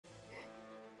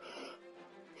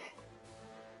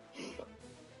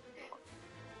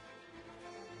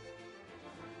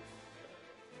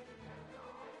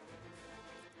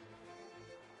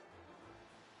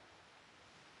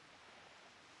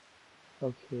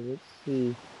Okay, let's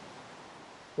see.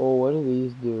 Oh, what do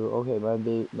these do? Okay,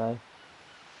 my.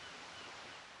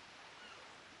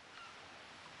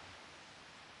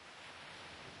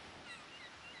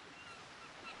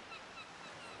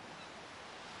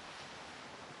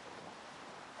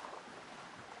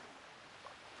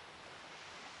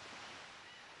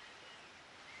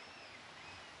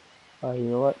 You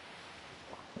know what?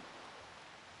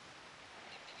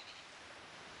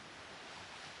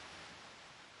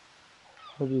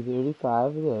 I'll do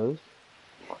 35 of those.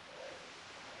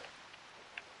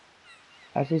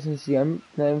 Actually, since the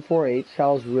M48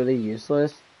 shell is really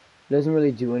useless, it doesn't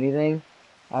really do anything,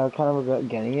 I would kind of regret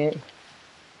getting it.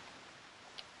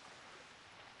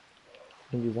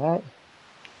 Can do that.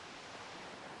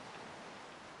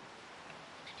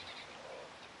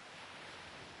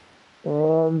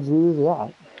 And do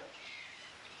that.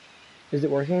 Is it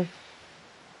working?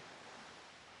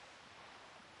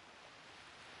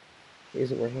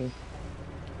 Is it working?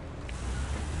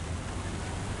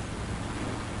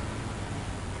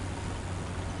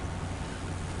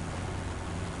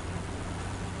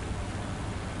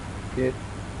 Good.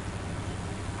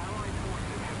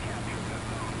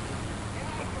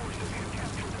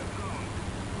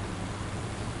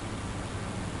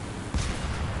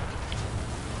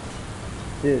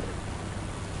 Dude.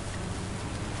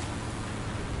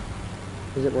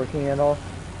 Is it working at all?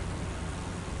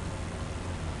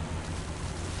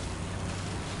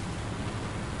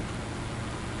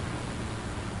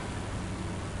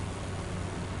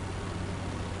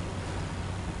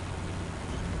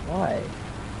 Why?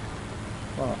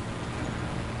 Huh.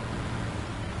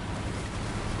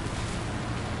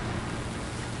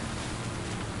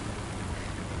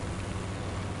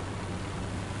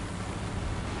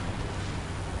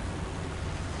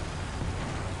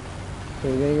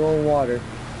 Okay, we're gonna go in water.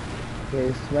 Okay,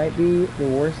 this might be the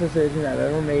worst decision I've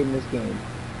ever made in this game.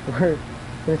 We're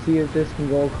gonna see if this can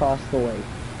go across the lake.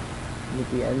 And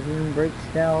if the engine breaks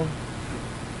down,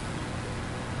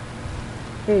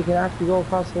 hey, it can actually go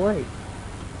across the lake.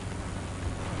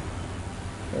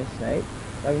 That's nice.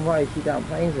 I can probably shoot down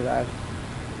planes with that.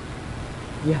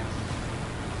 Yes.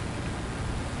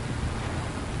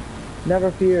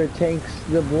 Never fear, tanks.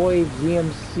 The boy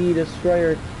GMC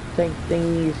destroyer tank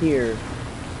thingy is here.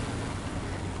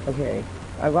 Okay,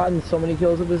 I've gotten so many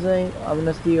kills with this thing. I'm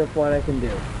gonna see what I can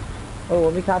do. Oh,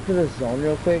 let me capture this zone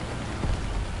real quick.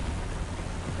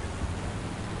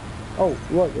 Oh,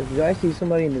 look, if you guys see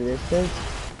somebody in the distance.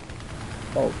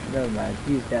 Oh, never mind.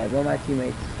 He's dead. One of my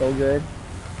teammates is so good.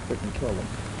 Freaking kill him.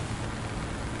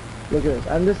 Look at this.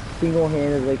 I'm just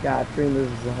single-handedly capturing this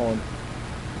zone.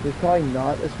 It's probably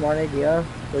not a smart idea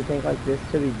for a tank like this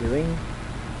to be doing.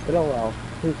 But oh well.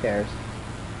 Who cares?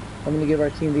 I'm gonna give our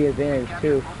team the advantage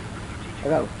too. I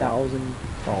got $1,000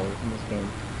 in this game.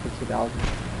 It's 1,000.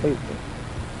 Wait.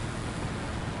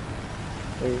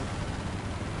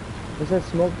 What's that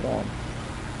smoke bomb?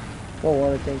 Whoa,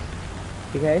 one of the things.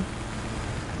 Okay?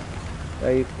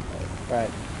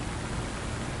 Right.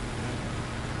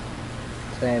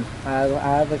 Same. I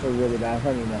have like a really bad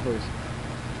hunting nose.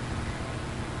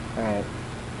 Alright.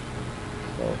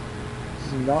 So,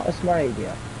 this is not a smart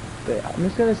idea. But I'm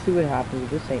just gonna see what happens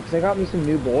with this thing. Because I got me some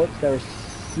new bullets that are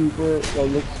super, well,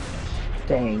 looks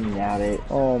dang at it.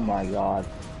 Oh my god.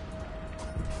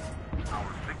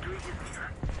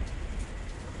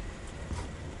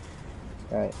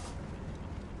 Alright.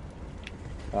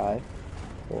 5,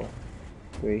 4,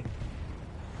 3.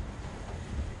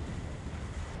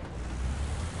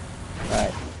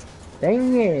 Alright.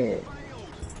 Dang it!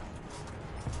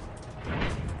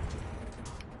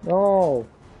 No!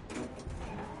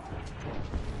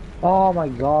 Oh my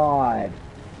god!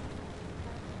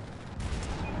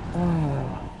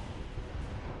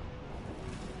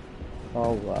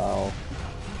 Oh wow.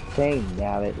 Dang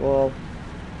it. Well,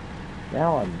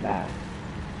 now I'm back.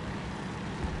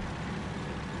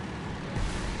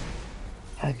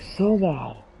 I'm so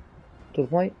mad. To the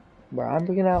point where I'm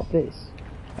bringing out this.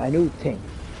 I knew tank.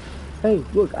 Hey,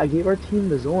 look, I gave our team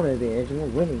the zone advantage and we're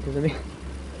winning because I mean,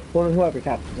 well, whoever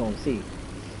captured zone C,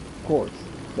 of course,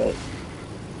 but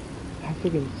I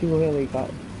freaking single-handedly got.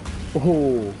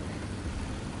 Oh,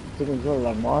 freaking sort of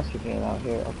like monster game out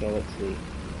here. Okay, let's see.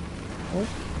 What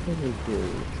can we do?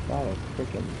 Try to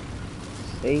freaking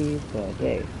save the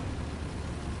day.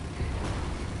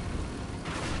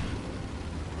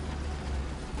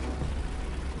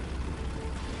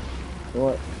 You know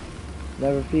what?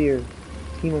 Never fear.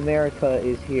 Team America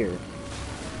is here.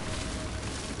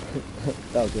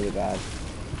 That was really bad.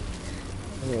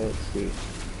 Okay, let's see.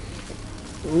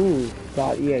 Ooh,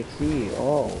 .exe.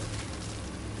 Oh.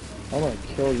 I'm gonna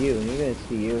kill you, and you're gonna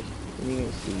see you. And you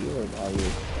can see you or are you?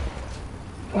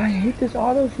 I hate this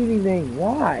auto shooting thing.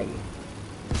 Why?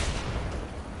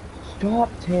 Stop,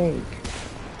 tank.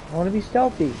 I want to be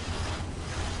stealthy.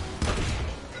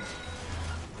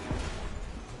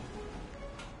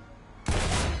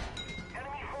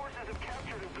 Enemy forces have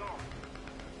captured a zone.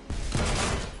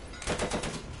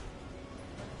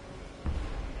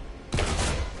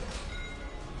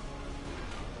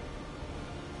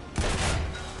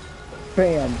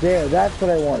 Bam, there, that's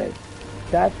what I wanted.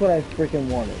 That's what I freaking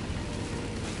wanted.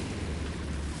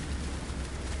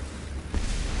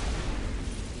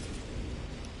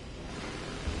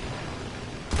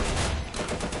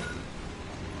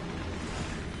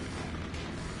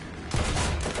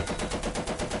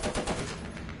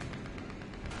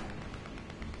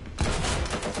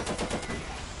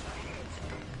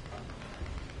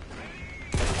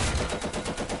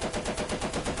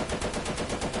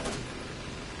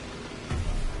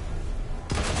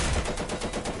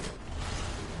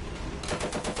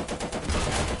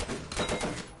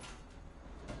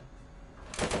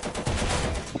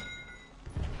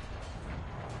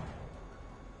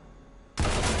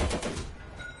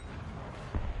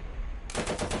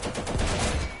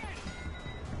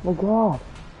 Oh god.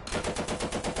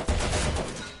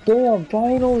 Damn,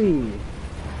 finally.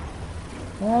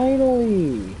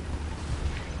 Finally.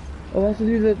 Oh, that's the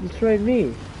dude that destroyed me. A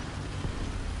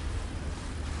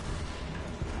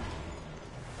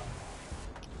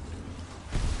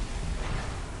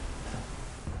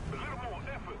little more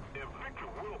effort and victory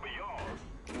will be ours.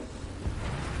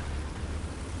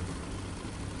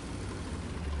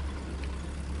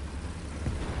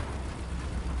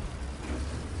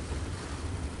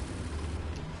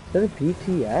 Is that a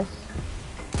BTS?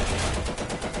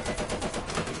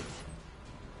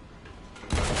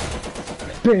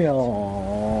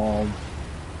 Bam!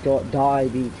 Don't die,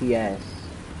 BTS.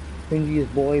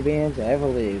 Cringiest boy bands to ever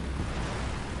live.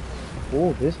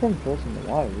 Oh, this one floats in the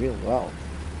water real well.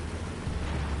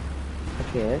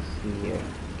 Okay, let's see here.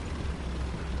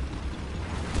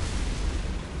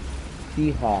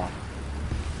 Seahawk.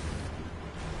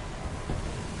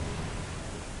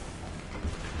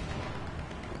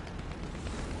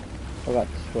 I got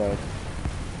destroyed.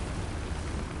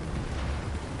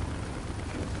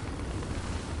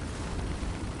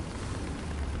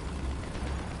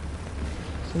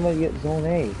 Somebody get zone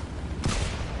A.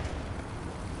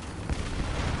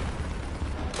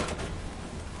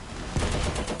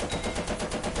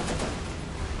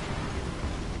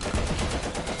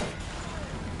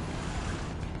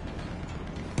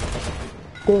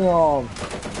 Damn.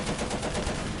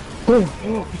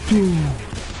 Damn.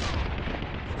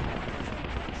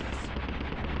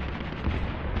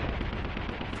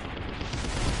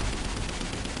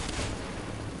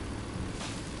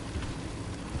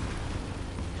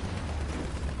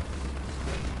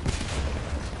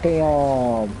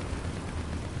 Damn.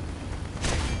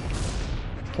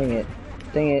 Dang it.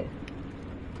 Dang it.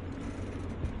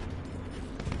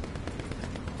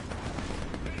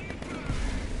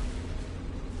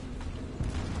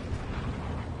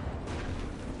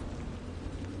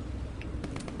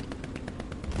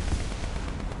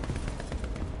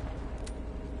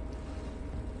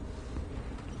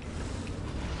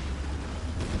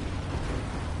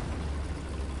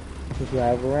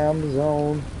 Drive around the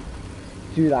zone.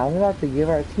 Dude, I'm about to give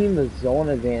our team the zone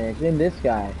advantage in this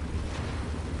guy.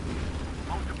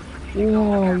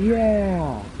 Whoa,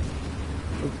 yeah!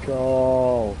 Let's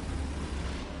go.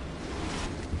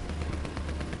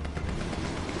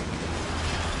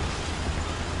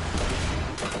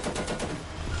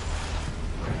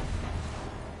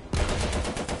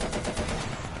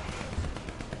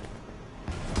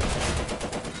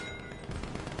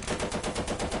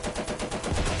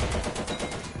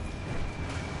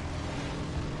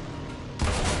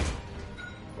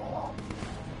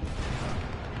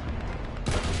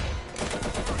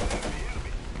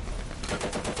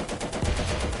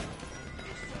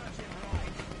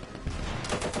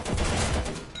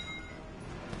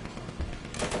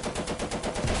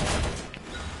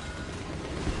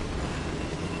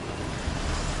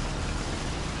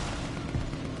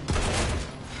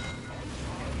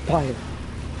 Fire.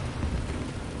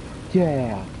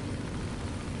 Yeah.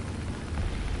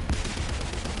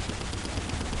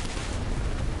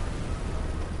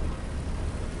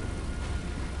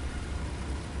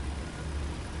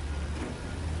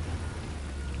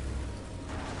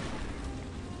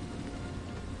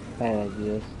 Bad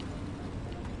ideas.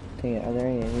 Dang it, are there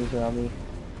any enemies around me?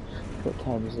 What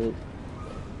time is it?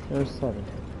 There's 7.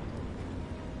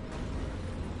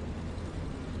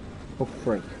 Oh,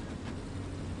 frick.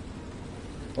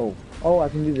 Oh, I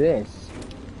can do this.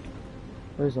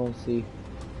 Where's Zone C?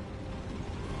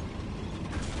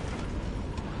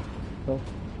 Oh.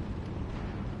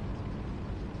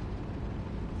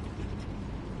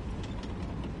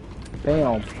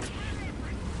 Bam.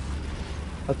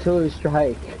 Artillery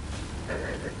strike.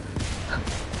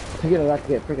 You're gonna have to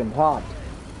get freaking popped.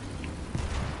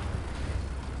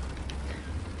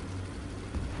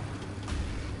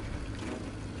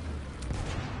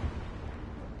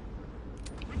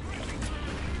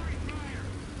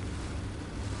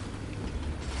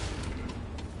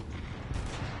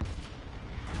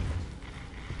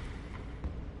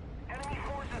 Enemy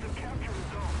forces have captured the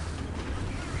zone.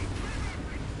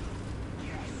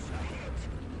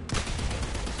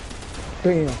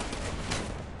 Bam.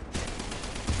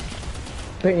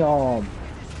 Bam.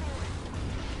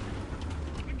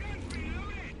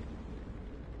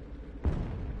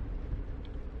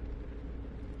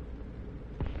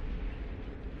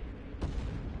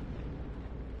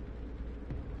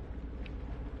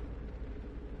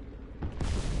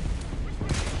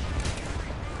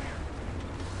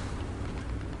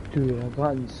 Dude, I've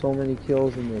gotten so many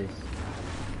kills in this.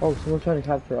 Oh, someone's trying to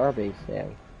capture our base there.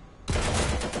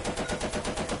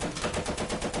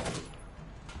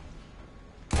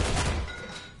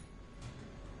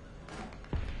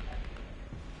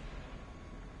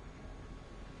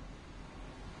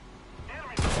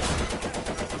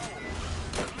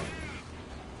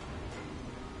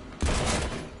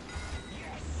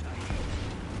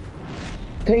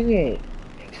 Dang it!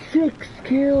 6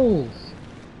 kills!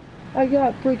 I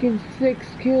got freaking 6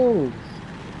 kills!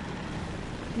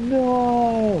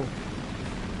 No!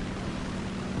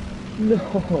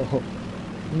 No!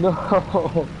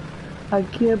 No! I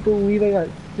can't believe I got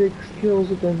 6 kills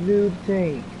with a noob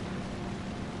tank!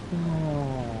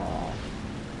 Oh.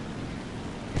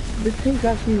 This tank's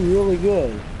actually really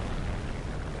good.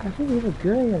 I think we have a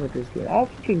good idea with this game. I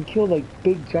freaking killed like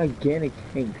big gigantic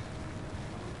tanks.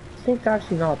 This tank's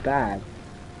actually not bad.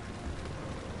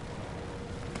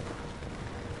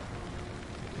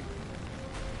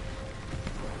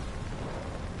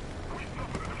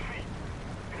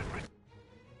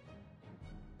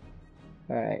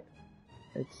 Alright,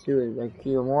 let's do it like a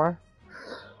few more.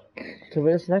 To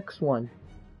this next one.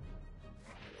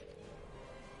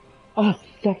 Oh,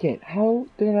 second. How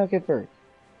did I not get first?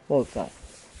 Well, it's not.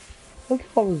 Look at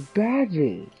all those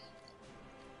badges.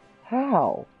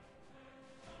 How?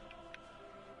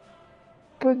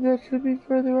 But that should be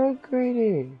further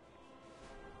upgraded.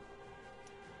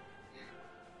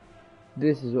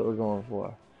 This is what we're going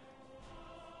for.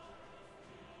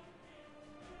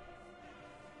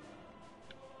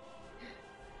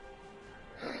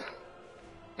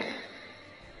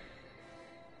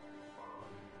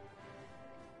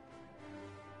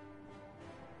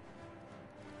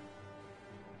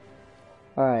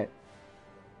 Alright.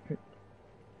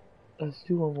 Let's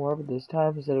do one more, but this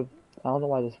time instead of, I don't know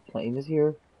why this plane is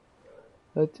here.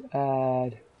 Let's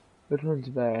add, which one's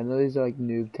better? I know these are like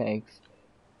noob tanks.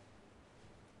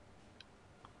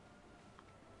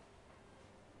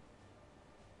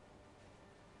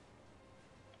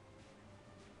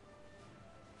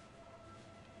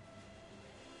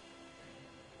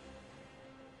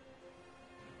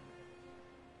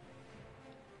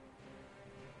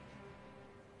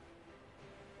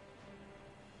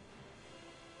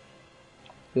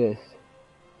 This.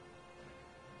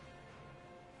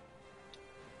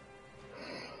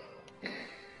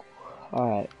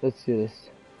 Alright, let's do this.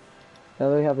 Now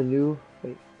that we have a new,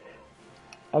 wait.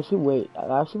 Actually, wait,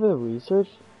 actually for the research.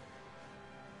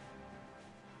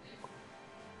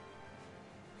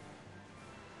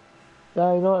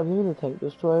 Yeah, you know what, I'm using the tank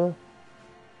destroyer.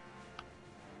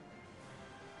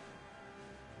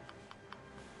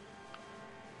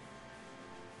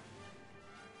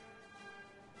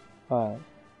 Alright.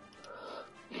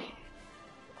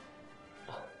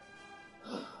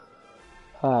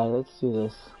 Alright, let's do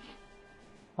this.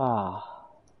 Ah.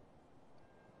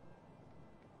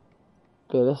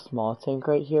 Okay, this small tank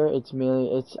right here,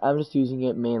 I'm just using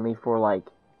it mainly for like,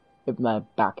 if my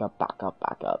backup.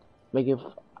 Like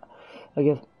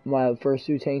if my first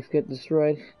 2 tanks get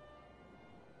destroyed.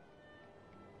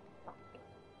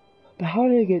 But how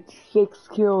did I get 6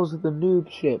 kills with the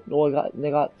noob ship? Well, they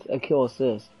got a kill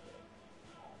assist.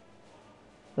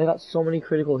 They got so many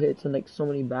critical hits and like so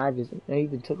many badges. I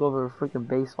even took over a freaking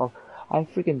base off. I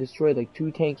freaking destroyed like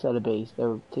 2 tanks at a base. There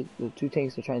were the 2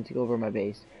 tanks are trying to take over my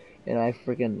base, and I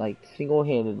freaking like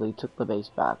single-handedly took the base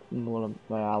back. And one of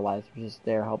my allies was just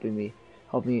there helping me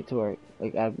to where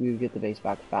like we would get the base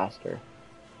back faster.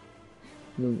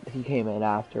 And then he came in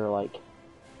after like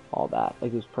all that.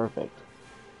 Like it was perfect.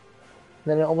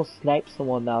 then I almost sniped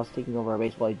someone that was taking over our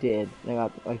base. Well, I did. And I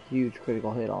got a huge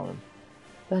critical hit on him.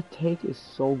 That tank is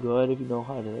so good if you know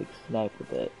how to like snipe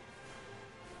with it.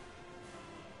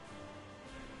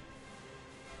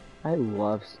 I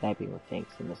love sniping with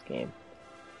tanks in this game.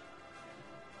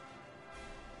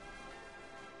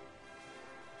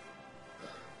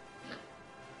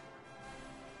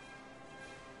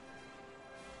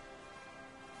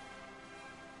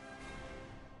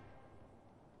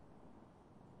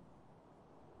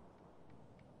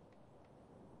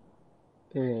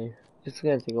 Okay, it's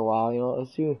gonna take a while, you know.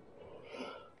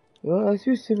 Let's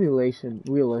do simulation.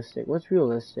 Realistic. What's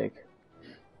realistic?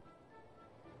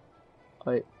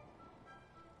 Like,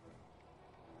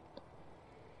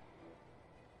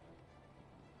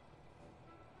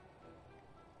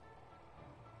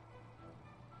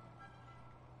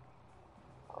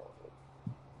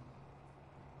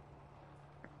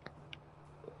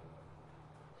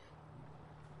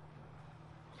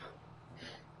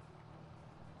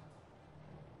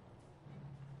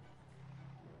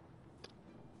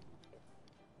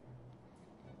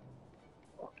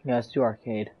 yeah, let's do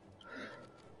arcade.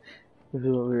 This is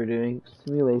what we were doing.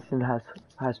 Simulation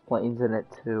has planes in it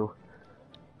too.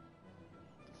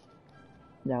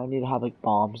 Now I need to have like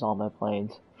bombs on my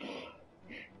planes.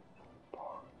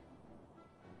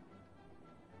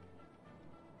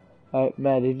 Alright,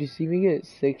 man, did you see me get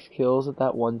 6 kills with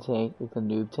that one tank, with the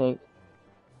noob tank?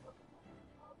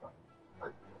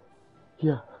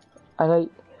 Yeah. I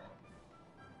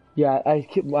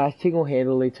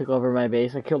single-handedly took over my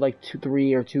base. I killed like 2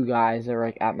 guys that were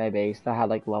like at my base that had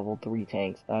like level 3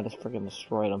 tanks, and I just freaking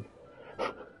destroyed them.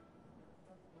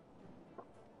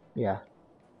 Yeah.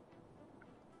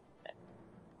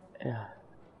 Yeah.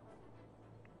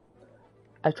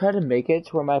 I try to make it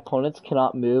to where my opponents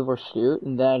cannot move or shoot,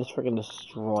 and then I just freaking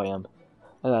destroy them.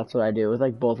 And that's what I do with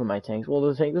like both of my tanks. Well,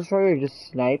 the tank destroyer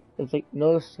just snipe. It's like,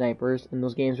 no, the snipers in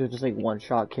those games are just like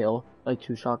 1-shot kill, like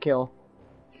 2-shot kill.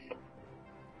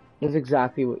 That's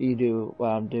exactly what you do, what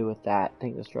I'm doing with that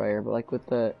tank destroyer. But like with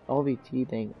the LVT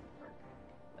thing,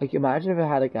 like imagine if it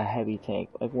had like a heavy tank,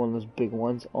 like one of those big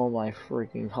ones. Oh my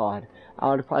freaking god! I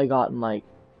would have probably gotten like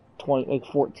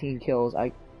 14 kills.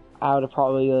 I would have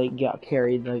probably like got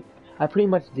carried. Like I pretty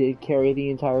much did carry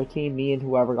the entire team. Me and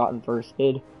whoever got in first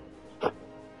did.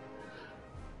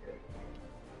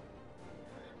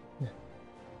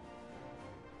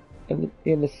 And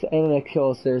in a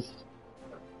kill assist.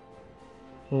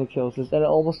 And it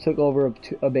almost took over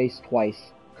a base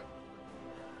twice.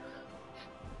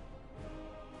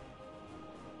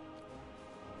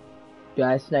 Yeah,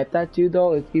 I sniped that dude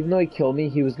though. Even though he killed me,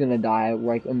 he was gonna die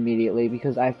like immediately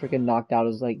because I freaking knocked out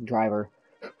his like driver,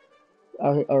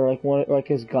 or like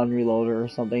his gun reloader or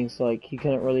something. So like he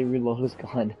couldn't really reload his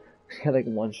gun. He had like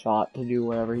 1 shot to do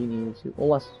whatever he needed to,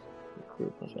 unless crew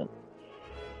replacement.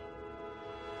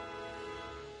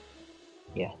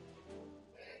 Yeah.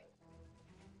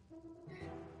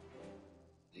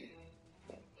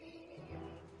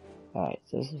 Alright,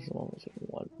 so this is the one with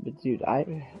one. But dude, I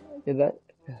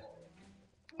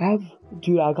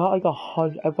got like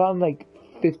 100. I've gotten like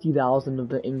 50,000 of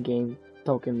the in-game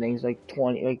token things, like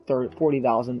 20, like 30,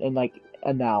 40,000 in like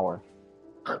an hour.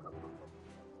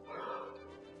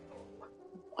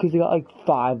 Because I got like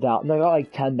 5,000. I got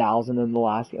like 10,000 in the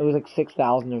last. It was like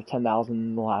 6,000 or 10,000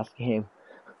 in the last game.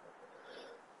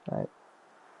 Alright.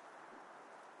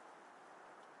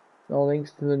 No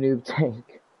links to the noob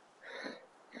tank.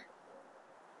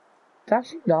 It's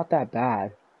actually not that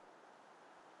bad.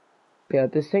 But yeah,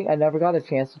 this thing, I never got a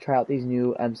chance to try out these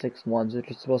new M61s, which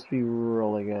are supposed to be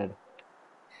really good.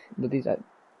 But these, alright.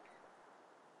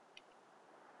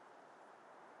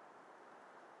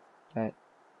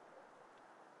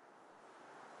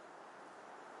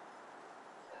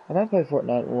 I might play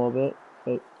Fortnite a little bit,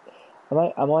 but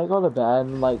I might go to bed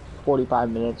in like 45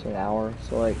 minutes or an hour,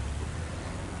 so like,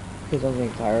 because I'm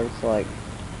getting tired, so like,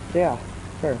 yeah,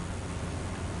 sure.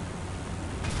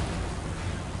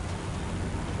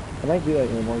 I might do like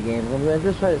one more game. I'm gonna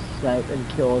just try to snipe and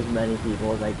kill as many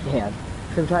people as I can.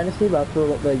 Cause I'm trying to save up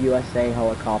for the USA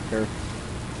helicopter.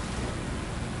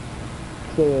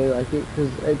 So I really like it, cause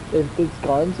its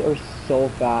guns are so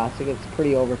fast, like it's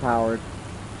pretty overpowered.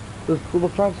 The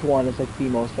French one is like the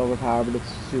most overpowered, but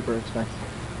it's super expensive.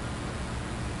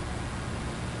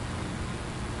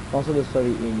 Also, the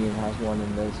Soviet Union has one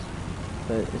in this,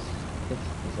 but it's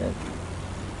it.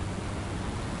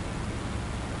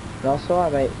 And also, I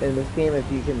might, in this game,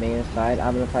 if you can main aside,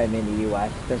 I'm gonna probably main the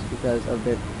US just because of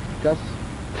the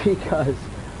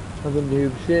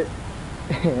noob shit,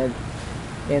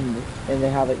 and they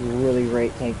have like really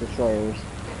great tank destroyers.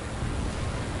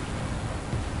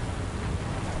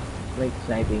 like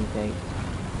sniping tank.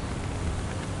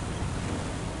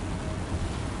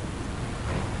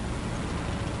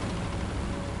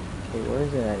 Okay, where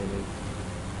is the enemy?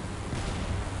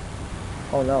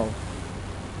 Oh no.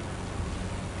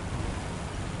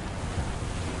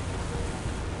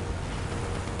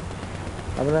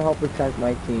 I'm gonna help protect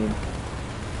my team.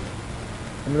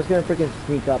 I'm just gonna freaking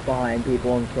sneak up behind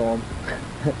people and kill them.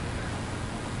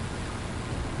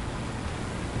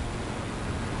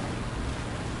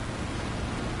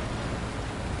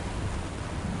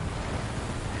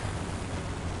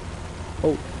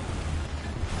 Oh.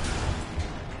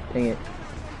 Dang it.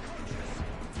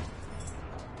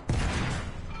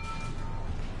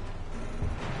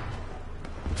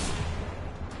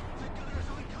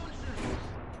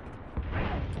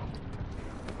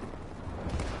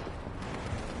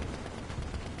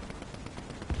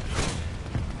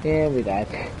 And we died.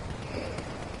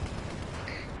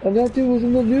 And that dude was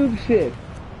in the noob ship.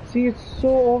 See, it's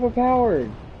so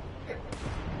overpowered.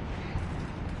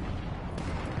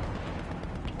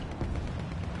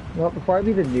 Well, before I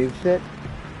leave the noob ship,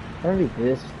 I'm gonna leave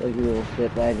this like little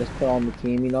ship that I just put on the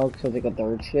team, you know, so it's like a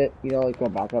third ship, you know, like go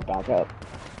back up, back up.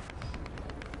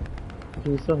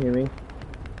 Can you still hear me?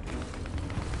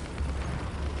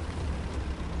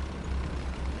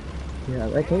 Yeah,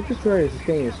 like tank destroyer is just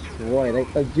getting destroyed.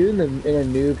 Like dude in a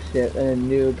noob ship and a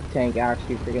noob tank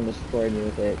actually freaking destroyed me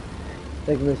with it.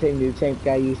 Like in the same noob tank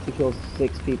guy used to kill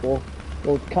 6 people.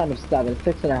 Well, kind of 7,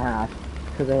 6.5,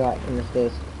 because I got in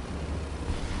assist.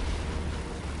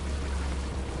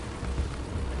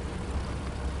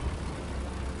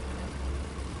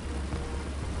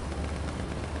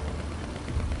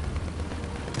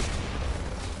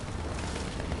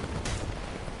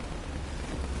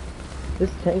 This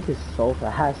tank is so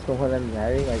fast for when I'm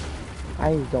riding. Like,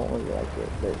 I don't really like it,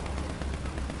 but it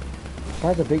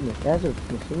has a big, it has a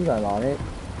machine gun on it.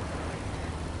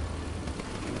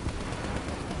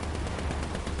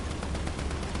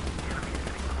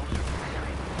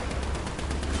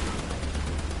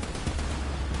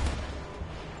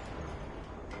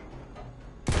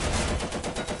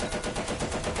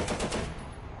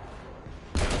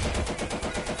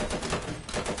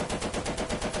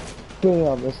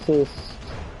 Damn, assist.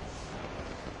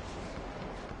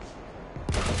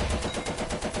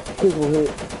 Critical hit.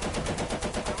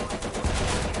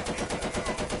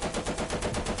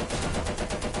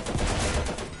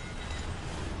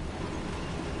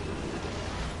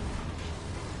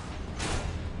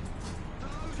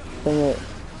 Dang it.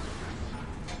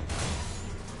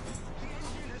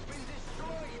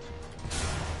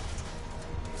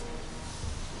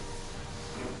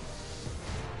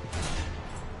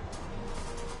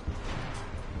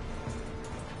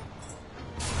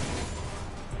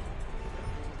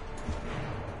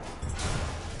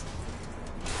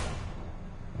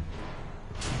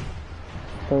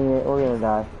 Dang it, we're gonna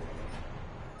die.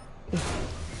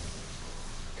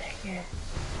 Dang it.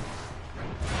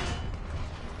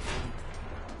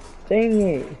 Dang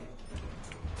it.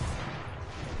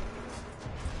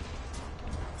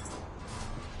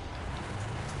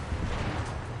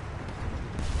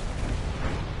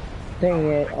 Dang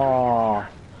it. Aww.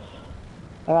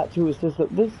 I got 2 assists.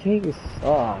 This tank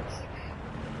sucks.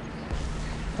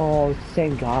 Oh, it's the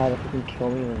same guy that can kill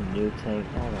me in a new tank.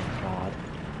 Oh my god.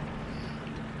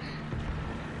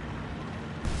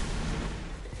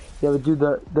 Yeah, but dude,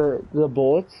 the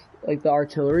bullets, like the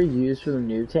artillery used for the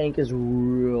new tank is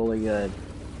really good.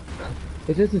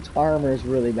 It's just its armor is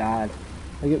really bad.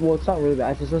 Like, well, it's not really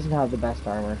bad. It just doesn't have the best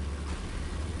armor.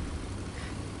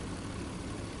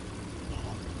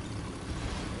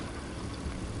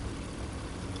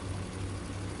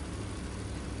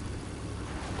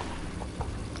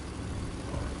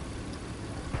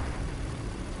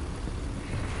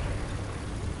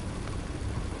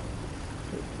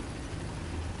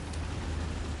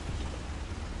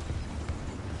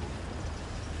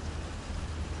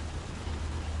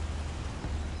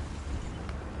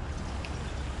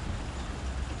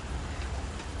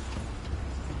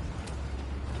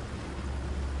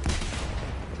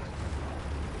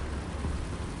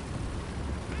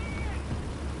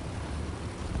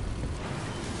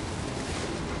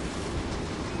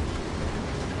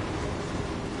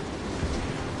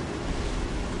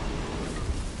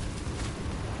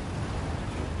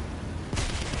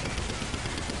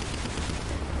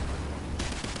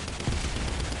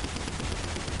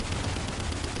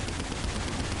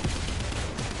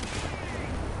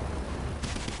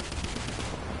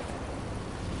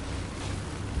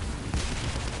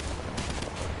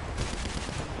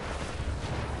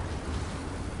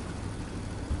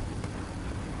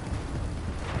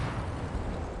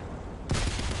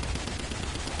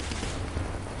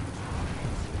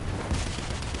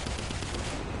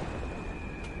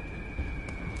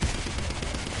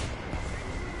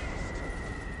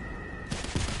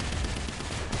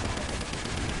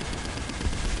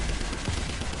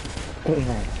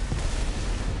 Damn.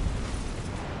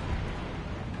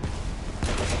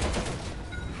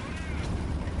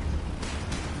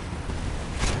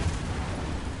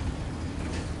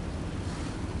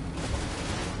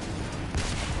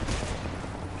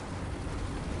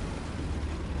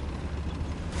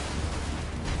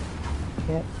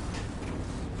 Yep.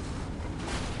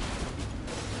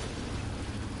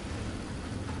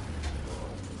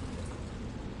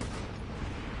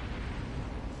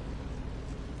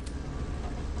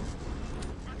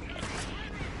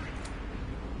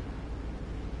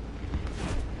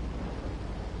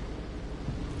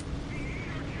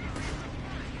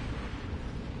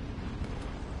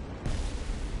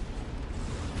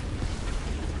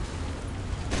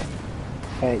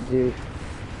 Alright, dude.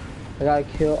 I got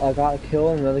a kill,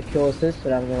 and another kill assist,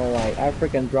 and I'm gonna like,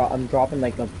 I'm dropping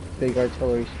like a big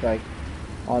artillery strike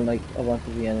on like a bunch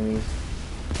of the enemies.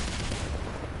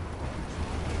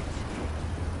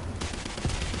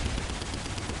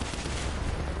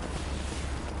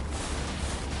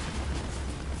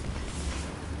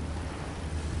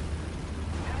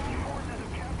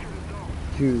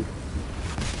 Dude.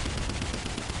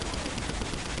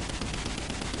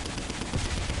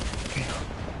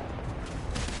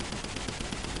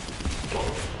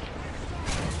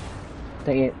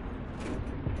 Dang it.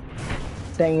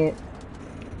 Dang it.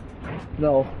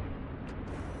 No.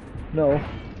 No.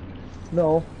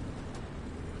 No.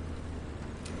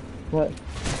 What?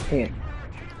 Dang it.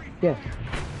 Yeah.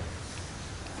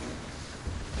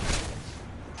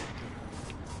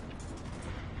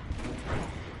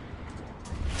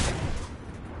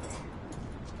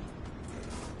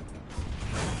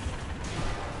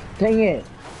 Dang it.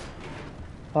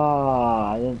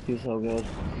 Ah, I didn't do so good.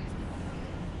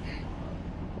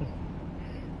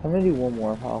 I'm gonna do one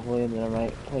more probably, and then I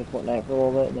might play Fortnite for a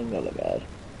little bit, and then go to bed.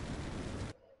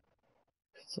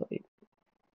 Sleep.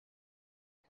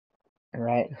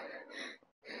 Alright.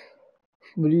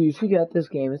 But you should get this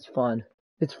game, it's fun.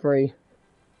 It's free.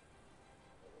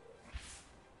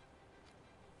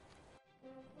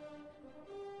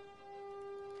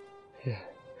 Yeah.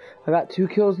 I got 2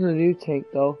 kills in the new tank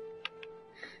though.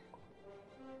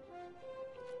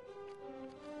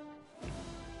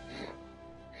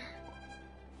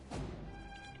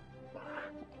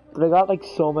 But I got like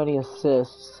so many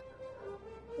assists.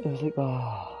 It was like,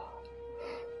 oh.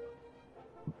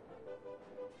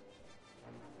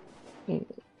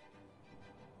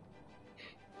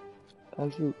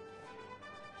 Actually,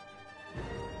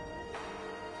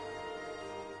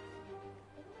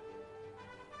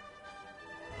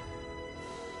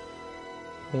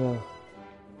 yeah.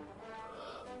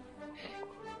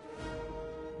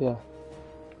 Yeah.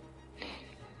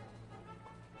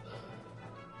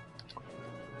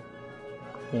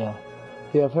 Yeah.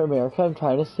 Yeah, for America, I'm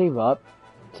trying to save up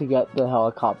to get the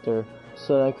helicopter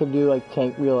so that I could do like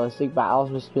tank realistic battles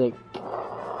and just be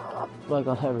like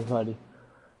on everybody.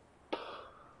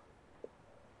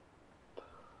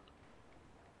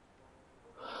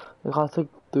 It costs like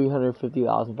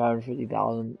 350,000,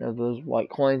 550,000 of those white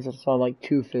coins. That's on like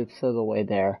 2/5 of the way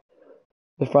there.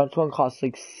 The front one costs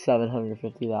like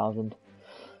 750,000.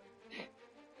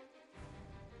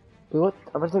 Wait, what?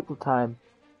 I'm gonna take the time.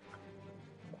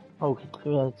 Oh,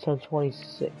 yeah, it's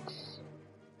 10:26.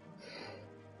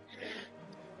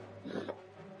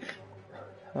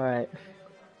 Alright.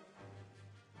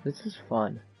 This is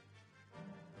fun.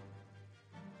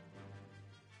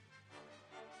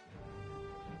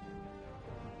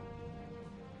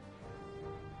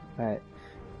 Alright.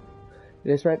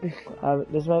 This might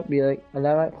be like, and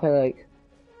I might play like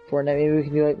Fortnite. Maybe we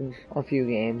can do like a few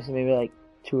games, maybe like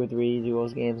 2 or 3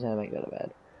 duos games, and I might go to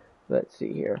bed. Let's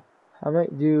see here. I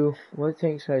might do, what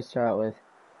tank should I start out with?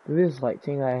 Maybe this light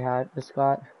tank I just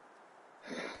got.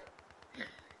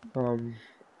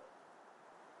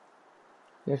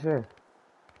 Yeah, sure.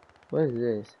 What is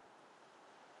this?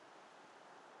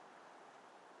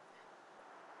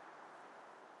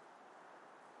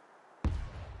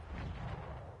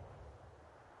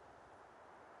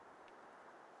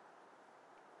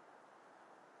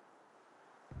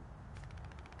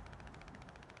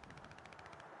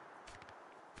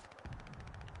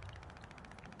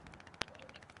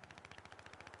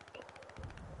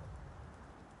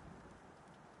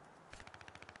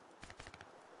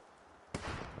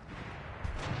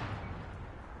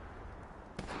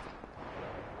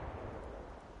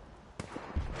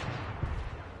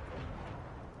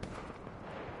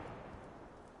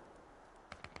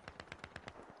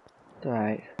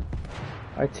 Alright.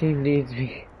 Our team needs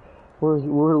me. We're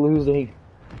losing.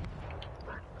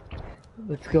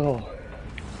 Let's go.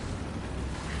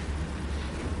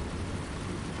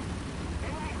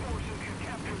 Enemy forces have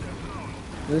captured that zone.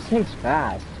 This tank's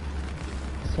fast.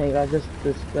 This tank,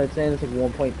 that's saying it's like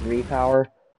 1.3 power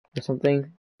or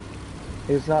something.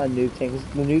 It's not a nuke tank.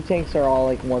 The nuke tanks are all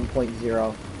like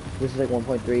 1.0. This is like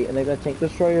 1.3, and then the tank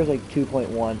destroyer is like 2.1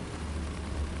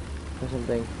 or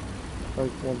something, or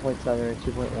like 1.7 or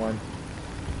 2.1.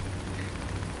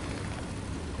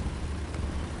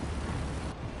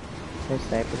 Can I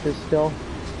snipe with this still?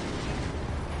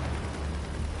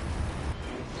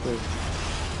 So,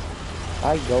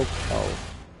 I go kill.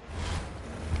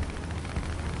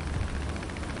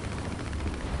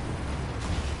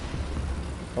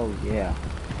 Oh yeah.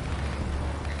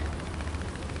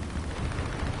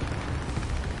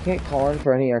 Can't call in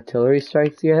for any artillery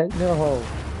strikes yet? No.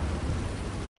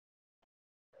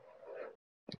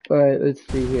 Alright, let's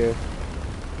see here.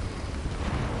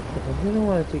 I'm gonna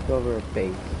want to take over a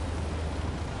base.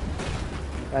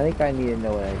 I think I need to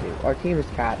know what I do. Our team is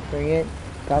capturing it,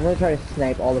 but I'm gonna try to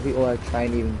snipe all the people that are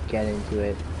trying to even get into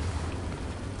it.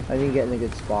 I need to get in a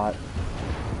good spot.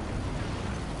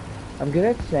 I'm good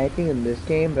at sniping in this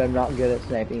game, but I'm not good at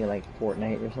sniping in like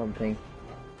Fortnite or something.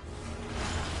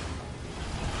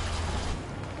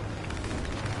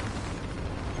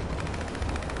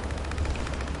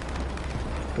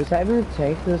 The sniping with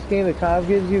tanks in this game, it kind of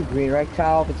gives you green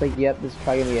rectile if it's like, yep, this is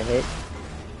probably gonna be a hit.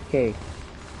 Okay.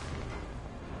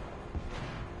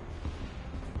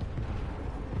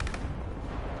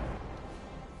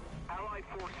 Allied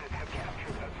forces have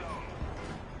captured the zone.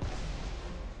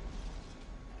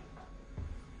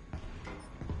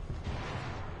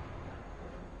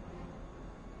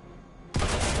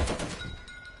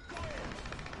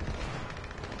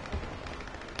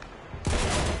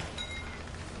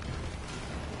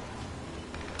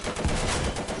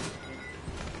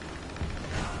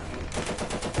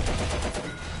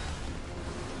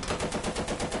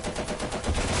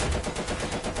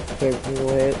 Okay, we'll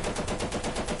hit.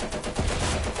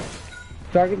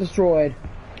 Target destroyed.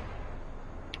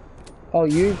 Oh,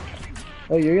 you're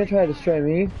gonna try to destroy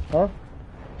me? Huh?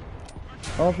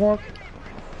 Huh, punk?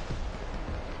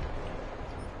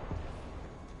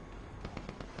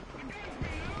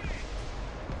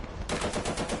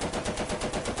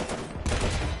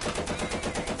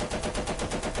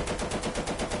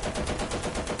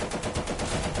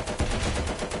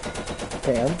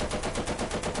 Damn.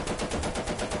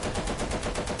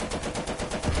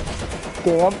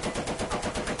 Damn.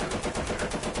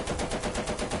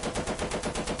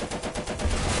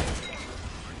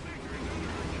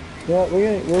 Well,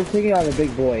 we're taking on the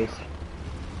big boys.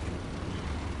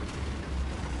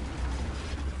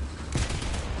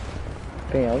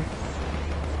 Bam.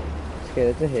 Okay,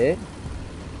 that's a hit.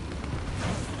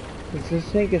 Since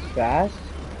this tank is fast,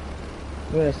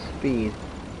 I'm gonna speed.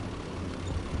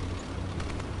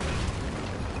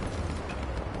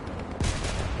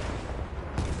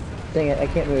 Dang it, I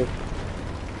can't move.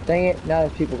 Dang it, now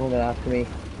there's people coming after me.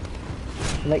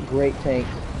 I'm like great tanks.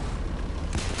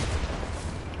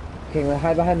 Okay, I'm gonna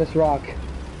hide behind this rock.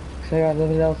 Cause I got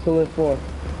nothing else to live for.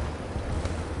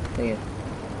 Dang it.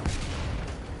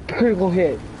 Critical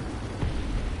hit.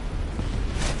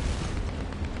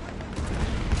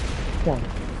 Come on.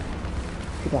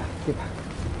 Get back, get back.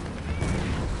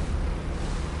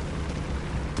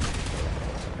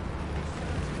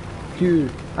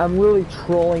 Dude, I'm literally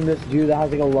trolling this dude that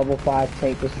has like a level 5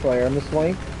 tank destroyer. I'm just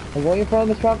going in front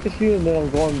of this rock to shoot and then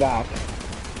I'm going back.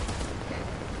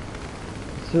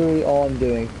 That's literally all I'm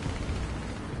doing.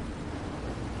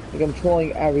 Like I'm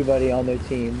trolling everybody on their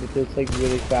team because it's like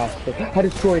really fast. But I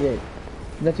destroyed it!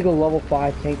 And that's like a level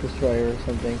 5 tank destroyer or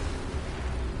something.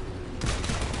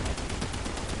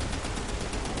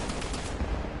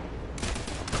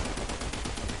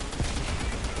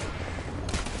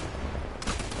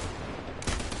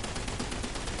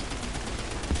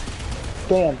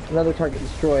 Bam! Another target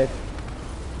destroyed.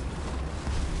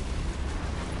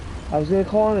 I was gonna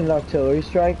call in an artillery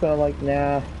strike, but I'm like,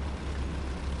 nah.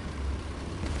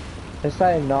 I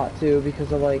decided not to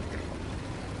because I'm like,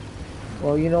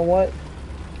 well, you know what?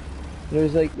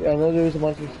 There's like, I know there's a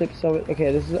bunch of ships of it. Okay,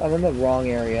 I'm in the wrong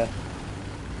area.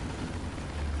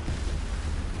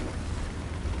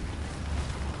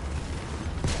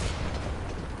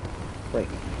 Wait,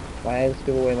 why did I just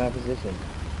give away my position?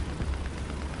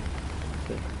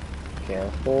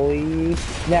 Carefully.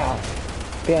 Now!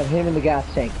 Bam, hit him in the gas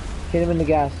tank. Hit him in the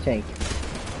gas tank.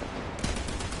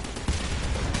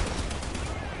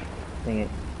 Dang it.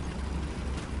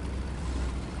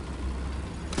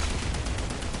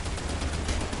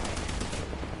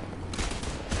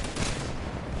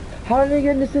 How did I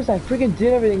get an assist? I freaking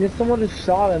did everything. Then someone just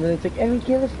shot him and it's like, and he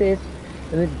can't assist.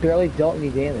 And it barely dealt any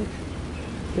damage.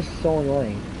 This is so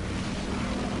annoying.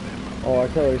 Oh,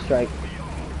 artillery strike.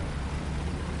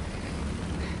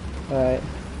 Alright.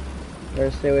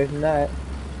 Better stay away from that.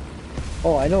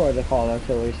 Oh, I know where to call an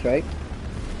artillery strike.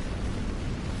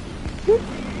 Whoop.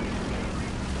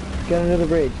 Get under the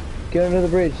bridge. Get under the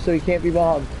bridge so you can't be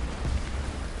bombed.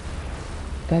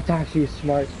 That's actually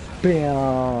smart.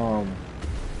 Bam!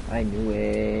 I knew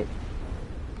it.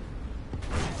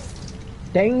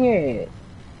 Dang it!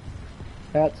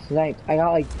 That's sniped. I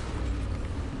got like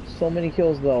so many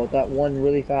kills though with that one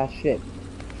really fast ship.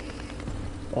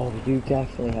 Oh, you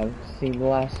definitely haven't seen the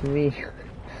last of me.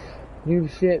 New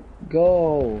ship,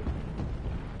 go!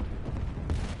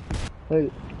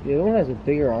 Wait, the other one has a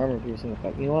bigger armor piercing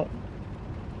effect. You know what?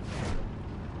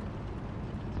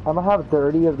 I'm gonna have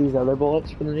 30 of these other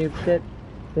bullets for the noob ship,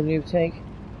 the noob tank.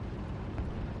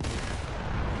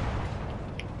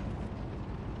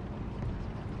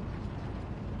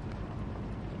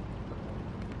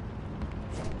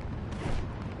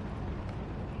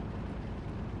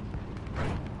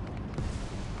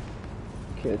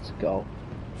 Okay, let's go.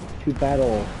 To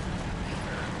battle.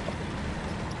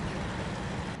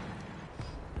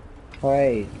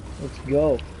 Alright, let's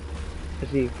go.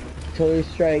 Let's see. Artillery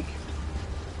strike.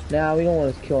 Nah, we don't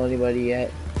want to kill anybody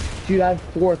yet. Dude, I'm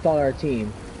 4th on our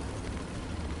team.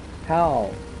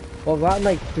 How? Well, I've gotten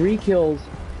like 3 kills.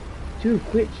 Dude,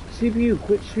 quit CPU,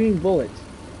 quit shooting bullets.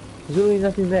 There's literally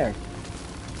nothing there.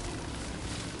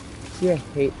 See, I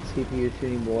hate CPU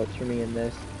shooting bullets for me in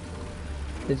this.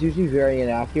 It's usually very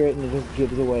inaccurate and it just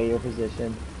gives away your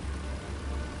position.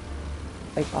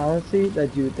 Like, honestly,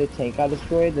 that dude, the tank got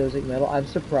destroyed, there was like metal. I'm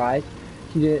surprised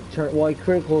he didn't turn. Well, I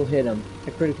critical hit him. I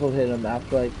critical hit him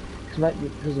after, like,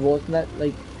 because the bullets in that,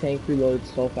 like, tank reloaded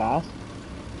so fast.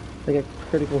 Like, I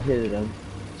critical hit him.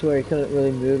 So where he couldn't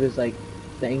really move his, like,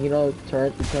 thing, you know,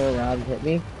 turn around and hit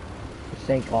me. Which,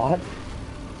 thank God.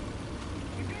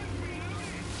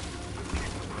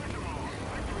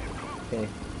 Okay.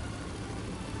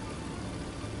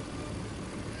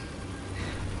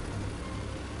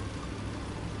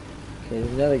 Okay,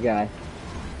 there's another guy.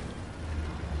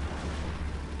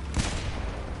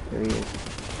 There he is.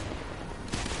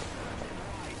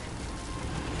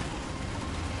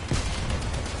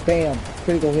 Bam!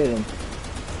 Critical hit him.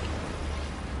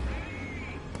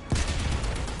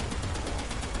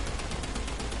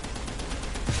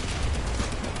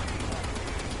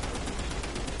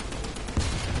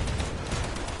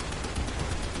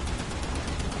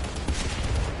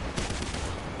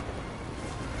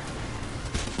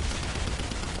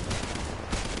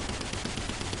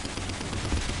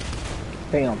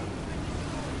 Bam.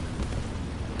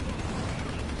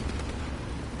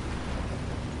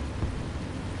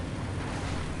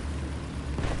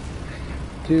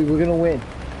 Dude, we're gonna win.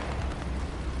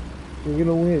 We're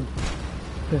gonna win.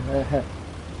 This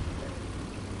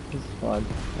is fun.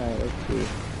 Alright, let's see.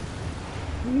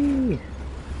 Whee!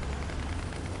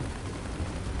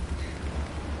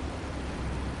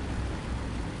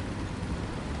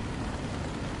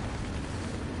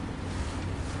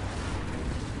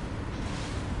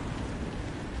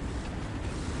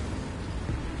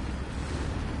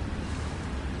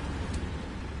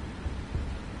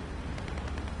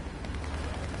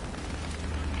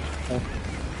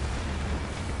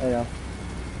 I know.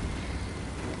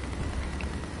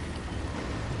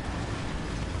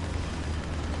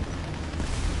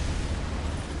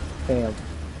 Bam.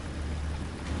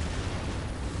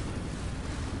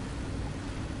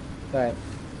 Alright.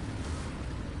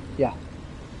 Yeah.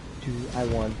 Dude, I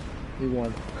won. We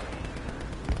won.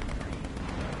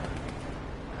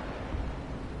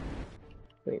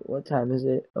 Wait, what time is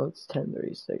it? Oh, it's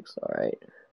 10:36. Alright.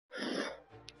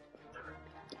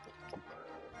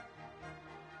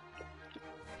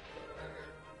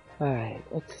 Alright,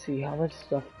 let's see. How much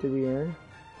stuff do we earn?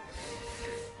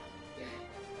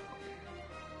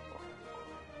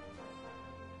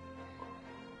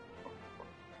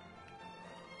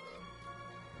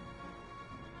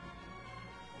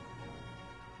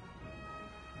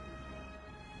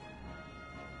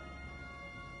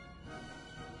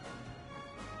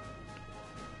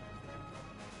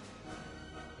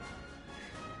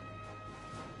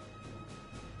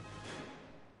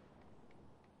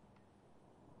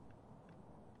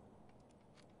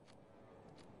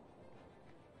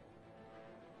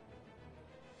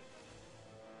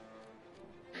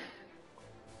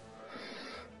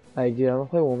 Alright, dude, I'm gonna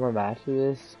play one more match of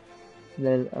this. And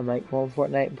then I might go on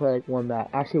Fortnite and play like one match.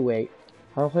 Actually, wait.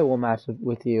 I'm gonna play one match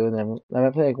with you, and then I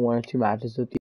might play like 1 or 2 matches with you.